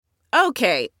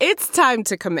Okay, it's time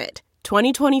to commit.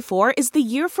 2024 is the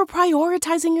year for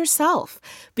prioritizing yourself.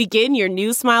 Begin your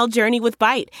new smile journey with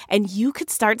Byte, and you could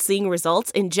start seeing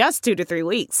results in just 2 to 3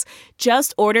 weeks.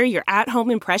 Just order your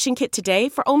at-home impression kit today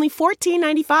for only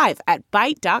 $14.95 at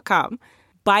Byte.com.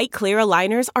 Byte Clear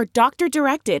aligners are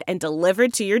doctor-directed and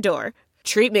delivered to your door.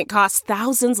 Treatment costs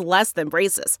thousands less than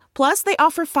braces. Plus, they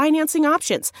offer financing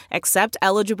options, accept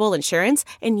eligible insurance,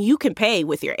 and you can pay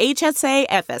with your HSA,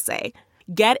 FSA.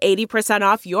 Get 80%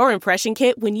 off your impression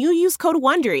kit when you use code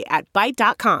WONDERY at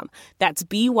Byte.com. That's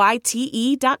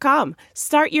BYTE.com.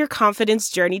 Start your confidence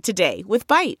journey today with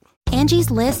Byte.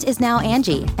 Angie's List is now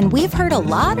Angie, and we've heard a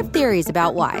lot of theories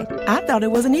about why. I thought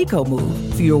it was an eco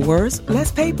move. Fewer words,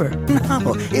 less paper.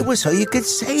 No, it was so you could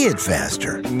say it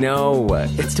faster. No,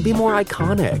 it's to be more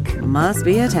iconic. Must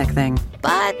be a tech thing.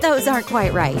 But those aren't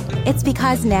quite right. It's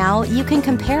because now you can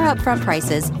compare upfront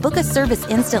prices, book a service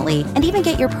instantly, and even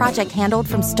get your project handled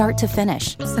from start to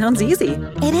finish. Sounds easy.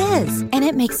 It is, and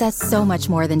it makes us so much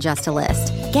more than just a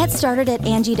list. Get started at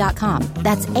Angie.com.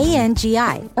 That's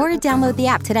ANGI, or download the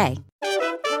app today.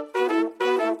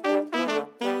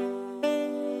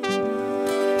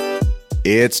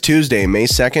 It's Tuesday, May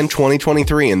 2nd,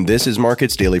 2023, and this is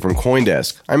Markets Daily from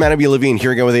CoinDesk. I'm Adam B. Levine,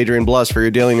 here again with Adrian Bluss for your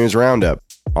daily news roundup.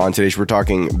 On today's, we're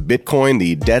talking Bitcoin,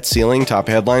 the debt ceiling, top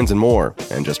headlines, and more.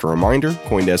 And just a reminder,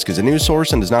 CoinDesk is a news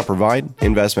source and does not provide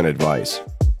investment advice.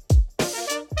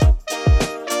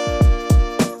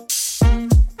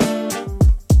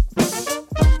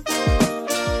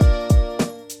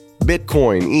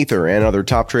 Bitcoin, Ether, and other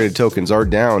top-traded tokens are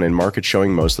down and markets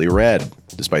showing mostly red.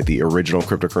 Despite the original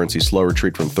cryptocurrency slow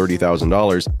retreat from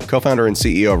 $30,000, co-founder and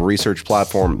CEO of research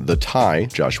platform The Tie,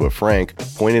 Joshua Frank,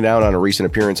 pointed out on a recent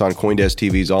appearance on CoinDesk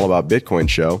TV's All About Bitcoin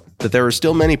show that there are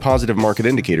still many positive market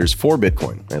indicators for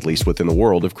Bitcoin, at least within the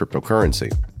world of cryptocurrency.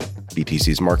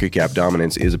 BTC's market cap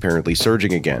dominance is apparently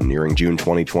surging again, nearing June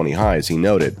 2020 highs, he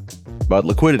noted. But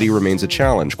liquidity remains a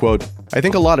challenge. Quote, I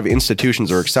think a lot of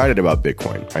institutions are excited about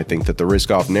Bitcoin. I think that the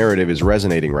risk-off narrative is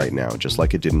resonating right now, just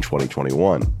like it did in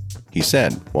 2021. He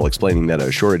said, while explaining that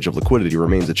a shortage of liquidity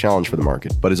remains a challenge for the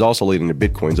market, but is also leading to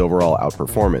Bitcoin's overall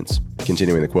outperformance.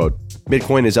 Continuing the quote,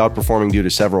 Bitcoin is outperforming due to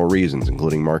several reasons,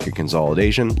 including market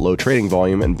consolidation, low trading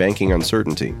volume, and banking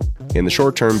uncertainty. In the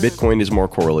short term, Bitcoin is more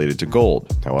correlated to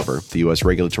gold. However, the U.S.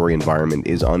 regulatory environment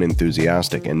is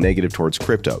unenthusiastic and negative towards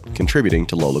crypto, contributing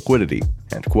to low liquidity.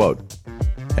 End quote.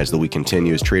 As the week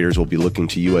continues, traders will be looking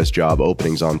to U.S. job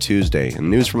openings on Tuesday and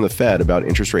news from the Fed about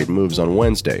interest rate moves on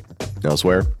Wednesday.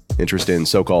 Elsewhere, interest in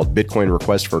so-called Bitcoin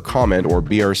Request for Comment or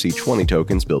BRC20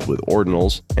 tokens built with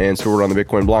ordinals and stored on the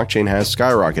Bitcoin blockchain has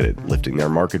skyrocketed, lifting their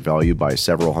market value by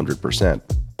several 100%.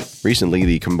 Recently,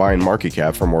 the combined market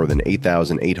cap for more than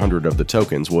 8,800 of the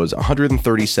tokens was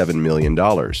 $137 million.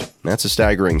 That's a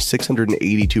staggering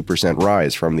 682%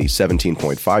 rise from the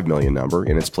 $17.5 million number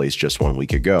in its place just 1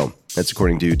 week ago. That's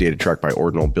according to data tracked by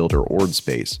ordinal builder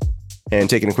OrdSpace. And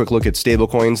taking a quick look at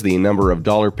stablecoins, the number of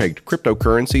dollar-pegged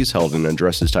cryptocurrencies held in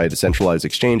addresses tied to centralized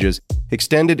exchanges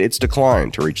extended its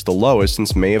decline to reach the lowest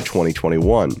since May of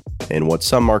 2021, in what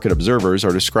some market observers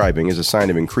are describing as a sign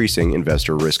of increasing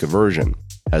investor risk aversion.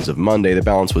 As of Monday, the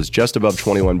balance was just above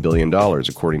 $21 billion,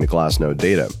 according to Glassnode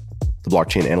data. The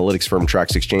blockchain analytics firm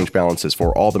tracks exchange balances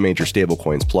for all the major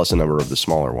stablecoins plus a number of the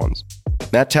smaller ones.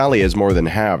 That tally has more than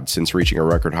halved since reaching a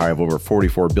record high of over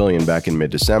 $44 billion back in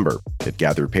mid-December. It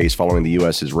gathered pace following the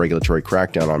U.S.'s regulatory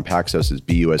crackdown on Paxos's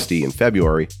BUSD in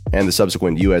February and the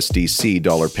subsequent USDC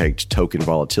dollar-pegged token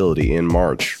volatility in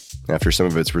March, after some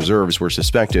of its reserves were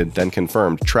suspected, then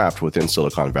confirmed trapped within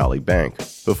Silicon Valley Bank,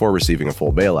 before receiving a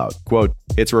full bailout. Quote,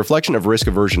 it's a reflection of risk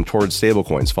aversion towards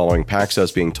stablecoins following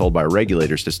Paxos being told by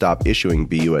regulators to stop issuing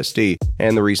BUSD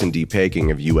and the recent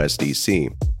depegging of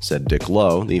USDC, said Dick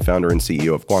Lowe, the founder and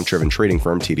CEO of quant-driven trading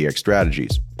firm TDX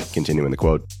Strategies. Continuing the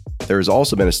quote, there has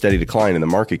also been a steady decline in the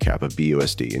market cap of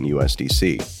BUSD and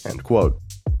USDC, end quote.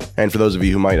 And for those of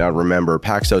you who might not remember,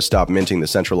 Paxos stopped minting the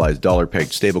centralized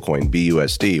dollar-pegged stablecoin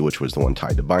BUSD, which was the one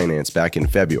tied to Binance, back in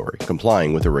February,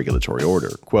 complying with a regulatory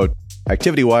order. Quote,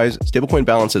 activity-wise, stablecoin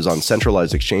balances on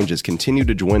centralized exchanges continue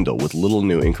to dwindle with little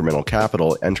new incremental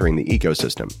capital entering the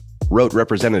ecosystem, wrote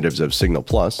representatives of Signal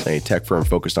Plus, a tech firm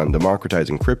focused on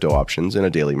democratizing crypto options, in a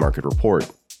daily market report.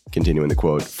 Continuing the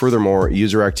quote, furthermore,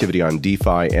 user activity on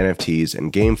DeFi, NFTs,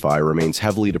 and GameFi remains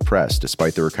heavily depressed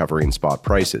despite the recovery in spot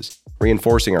prices,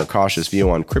 reinforcing our cautious view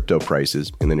on crypto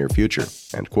prices in the near future,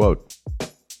 end quote.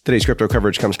 Today's crypto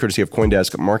coverage comes courtesy of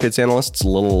CoinDesk markets analysts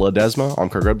Lil Ledesma,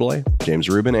 Omkar Godbole, James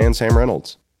Rubin, and Sam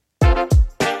Reynolds.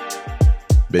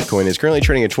 Bitcoin is currently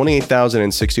trading at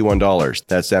 $28,061.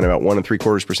 That's down about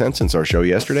 1.75% since our show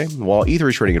yesterday, while Ether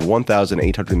is trading at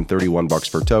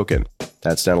 $1,831 per token.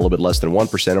 That's down a little bit less than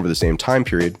 1% over the same time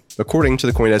period, according to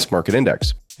the CoinDesk Market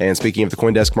Index. And speaking of the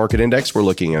CoinDesk Market Index, we're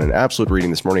looking at an absolute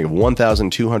reading this morning of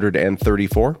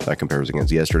 1,234. That compares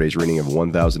against yesterday's reading of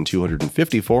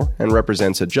 1,254 and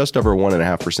represents a just over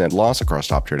 1.5% loss across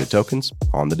top traded tokens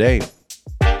on the day.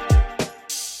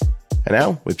 And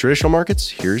now, with traditional markets,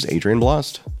 here's Adrian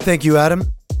Blast. Thank you,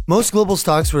 Adam. Most global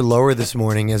stocks were lower this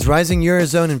morning as rising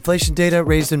Eurozone inflation data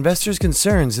raised investors'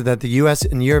 concerns that the U.S.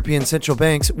 and European central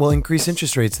banks will increase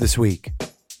interest rates this week.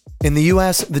 In the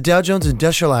U.S., the Dow Jones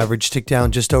Industrial Average ticked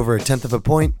down just over 1/10 of a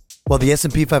point, while the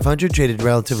S&P 500 traded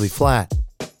relatively flat.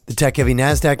 The tech-heavy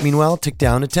Nasdaq, meanwhile, ticked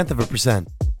down 0.1%.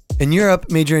 In Europe,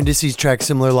 major indices tracked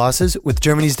similar losses, with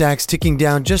Germany's DAX ticking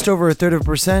down just over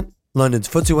 0.33%. London's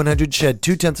FTSE 100 shed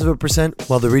 0.2%,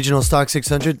 while the regional Stock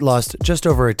 600 lost just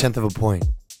over 1/10 of a point.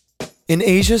 In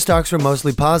Asia, stocks were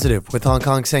mostly positive, with Hong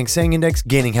Kong's Hang Seng Index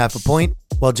gaining 0.5 point,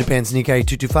 while Japan's Nikkei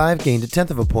 225 gained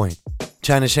 0.1 of a point.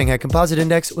 China's Shanghai Composite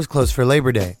Index was closed for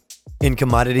Labor Day. In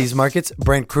commodities markets,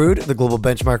 Brent crude, the global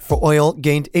benchmark for oil,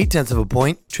 gained 0.8 of a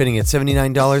point, trading at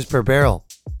 $79 per barrel.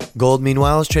 Gold,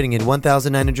 meanwhile, is trading at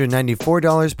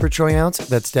 $1,994 per troy ounce.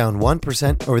 That's down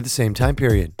 1% over the same time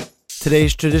period.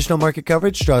 Today's traditional market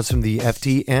coverage draws from the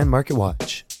FT and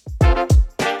MarketWatch.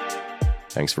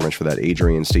 Thanks very much for that,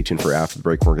 Adrian. Stay tuned for after the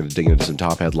break. We're going to dig into some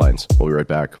top headlines. We'll be right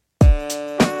back.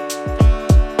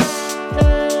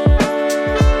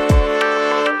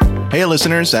 Hey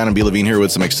listeners, Adam B. Levine here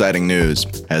with some exciting news.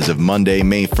 As of Monday,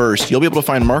 May 1st, you'll be able to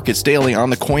find Markets Daily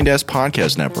on the CoinDesk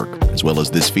Podcast Network, as well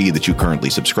as this feed that you currently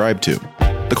subscribe to.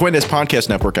 The CoinDesk Podcast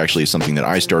Network actually is something that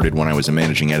I started when I was a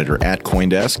managing editor at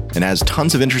CoinDesk and has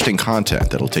tons of interesting content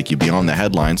that'll take you beyond the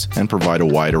headlines and provide a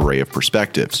wide array of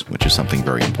perspectives, which is something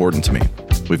very important to me.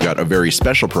 We've got a very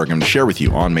special program to share with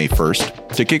you on May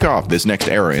 1st to kick off this next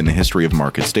era in the history of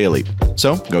Markets Daily.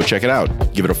 So go check it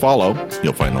out. Give it a follow.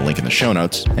 You'll find the link in the show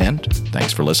notes. And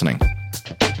thanks for listening.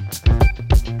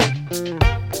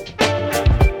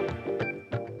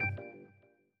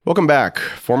 Welcome back.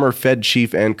 Former Fed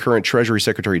chief and current Treasury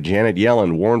Secretary Janet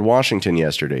Yellen warned Washington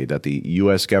yesterday that the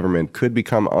U.S. government could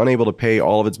become unable to pay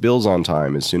all of its bills on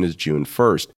time as soon as June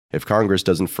 1st if Congress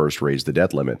doesn't first raise the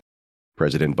debt limit.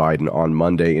 President Biden on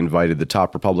Monday invited the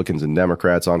top Republicans and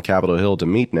Democrats on Capitol Hill to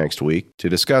meet next week to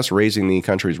discuss raising the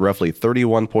country's roughly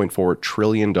 $31.4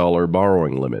 trillion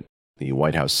borrowing limit, the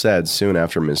White House said soon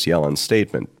after Ms. Yellen's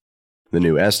statement. The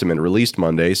new estimate released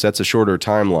Monday sets a shorter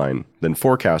timeline than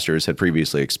forecasters had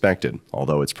previously expected,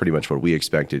 although it's pretty much what we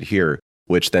expected here,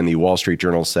 which then the Wall Street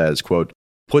Journal says, quote,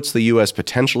 puts the U.S.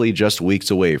 potentially just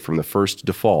weeks away from the first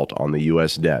default on the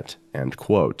U.S. debt, end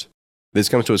quote. This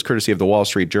comes to us courtesy of the Wall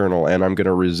Street Journal, and I'm going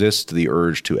to resist the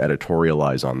urge to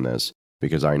editorialize on this,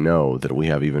 because I know that we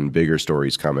have even bigger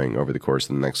stories coming over the course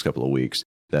of the next couple of weeks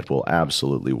that will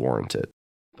absolutely warrant it.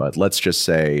 But let's just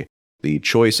say the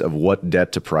choice of what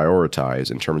debt to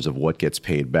prioritize in terms of what gets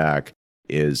paid back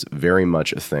is very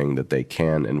much a thing that they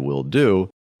can and will do.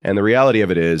 And the reality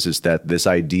of it is that this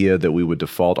idea that we would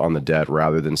default on the debt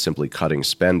rather than simply cutting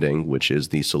spending, which is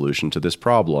the solution to this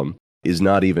problem, is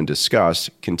not even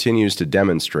discussed, continues to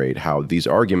demonstrate how these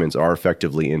arguments are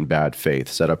effectively in bad faith,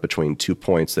 set up between 2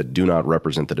 points that do not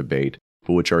represent the debate,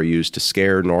 but which are used to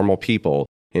scare normal people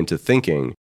into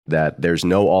thinking that there's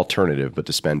no alternative but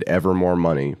to spend ever more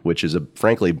money, which is a,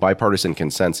 frankly, bipartisan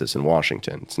consensus in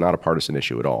Washington. It's not a partisan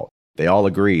issue at all. They all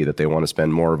agree that they want to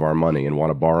spend more of our money and want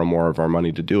to borrow more of our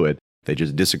money to do it. They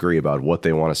just disagree about what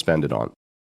they want to spend it on.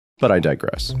 But I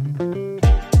digress.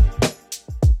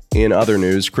 In other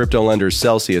news, crypto lender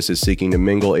Celsius is seeking to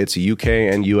mingle its UK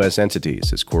and US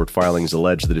entities, as court filings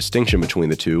allege the distinction between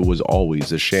the two was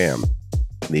always a sham.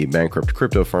 The bankrupt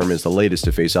crypto firm is the latest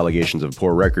to face allegations of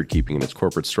poor record-keeping in its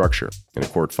corporate structure, in a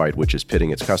court fight which is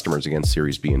pitting its customers against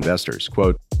Series B investors.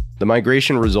 Quote, the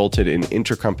migration resulted in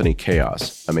intercompany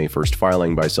chaos, a May 1st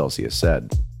filing by Celsius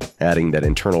said, adding that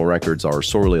internal records are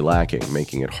sorely lacking,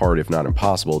 making it hard if not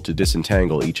impossible to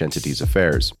disentangle each entity's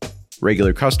affairs.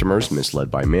 Regular customers, misled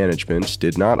by management,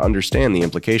 did not understand the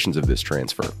implications of this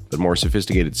transfer, but more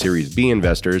sophisticated Series B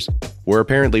investors were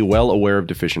apparently well aware of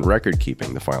deficient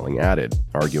record-keeping, the filing added,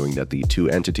 arguing that the two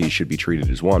entities should be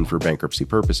treated as one for bankruptcy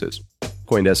purposes.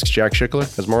 CoinDesk's Jack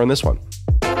Schickler has more on this one.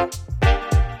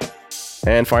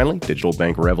 And finally, digital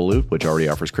bank Revolut, which already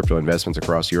offers crypto investments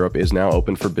across Europe, is now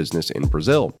open for business in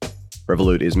Brazil.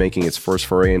 Revolut is making its first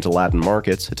foray into Latin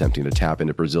markets, attempting to tap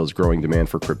into Brazil's growing demand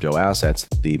for crypto assets,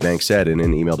 the bank said in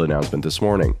an emailed announcement this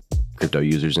morning. Crypto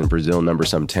users in Brazil number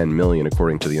some 10 million,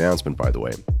 according to the announcement, by the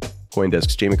way.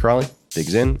 CoinDesk's Jamie Crawley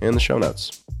digs in the show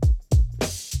notes.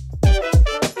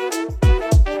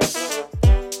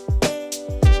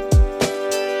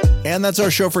 And that's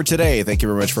our show for today. Thank you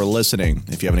very much for listening.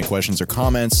 If you have any questions or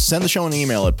comments, send the show an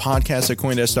email at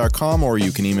podcast@coindesk.com, or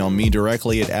you can email me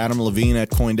directly at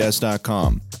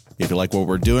adamlevine@coindesk.com. If you like what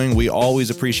we're doing, we always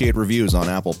appreciate reviews on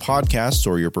Apple Podcasts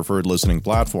or your preferred listening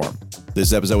platform.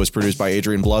 This episode was produced by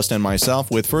Adrian Blust and myself,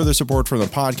 with further support from the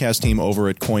podcast team over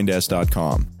at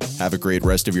coindesk.com. Have a great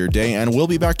rest of your day, and we'll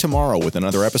be back tomorrow with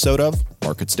another episode of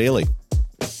Markets Daily.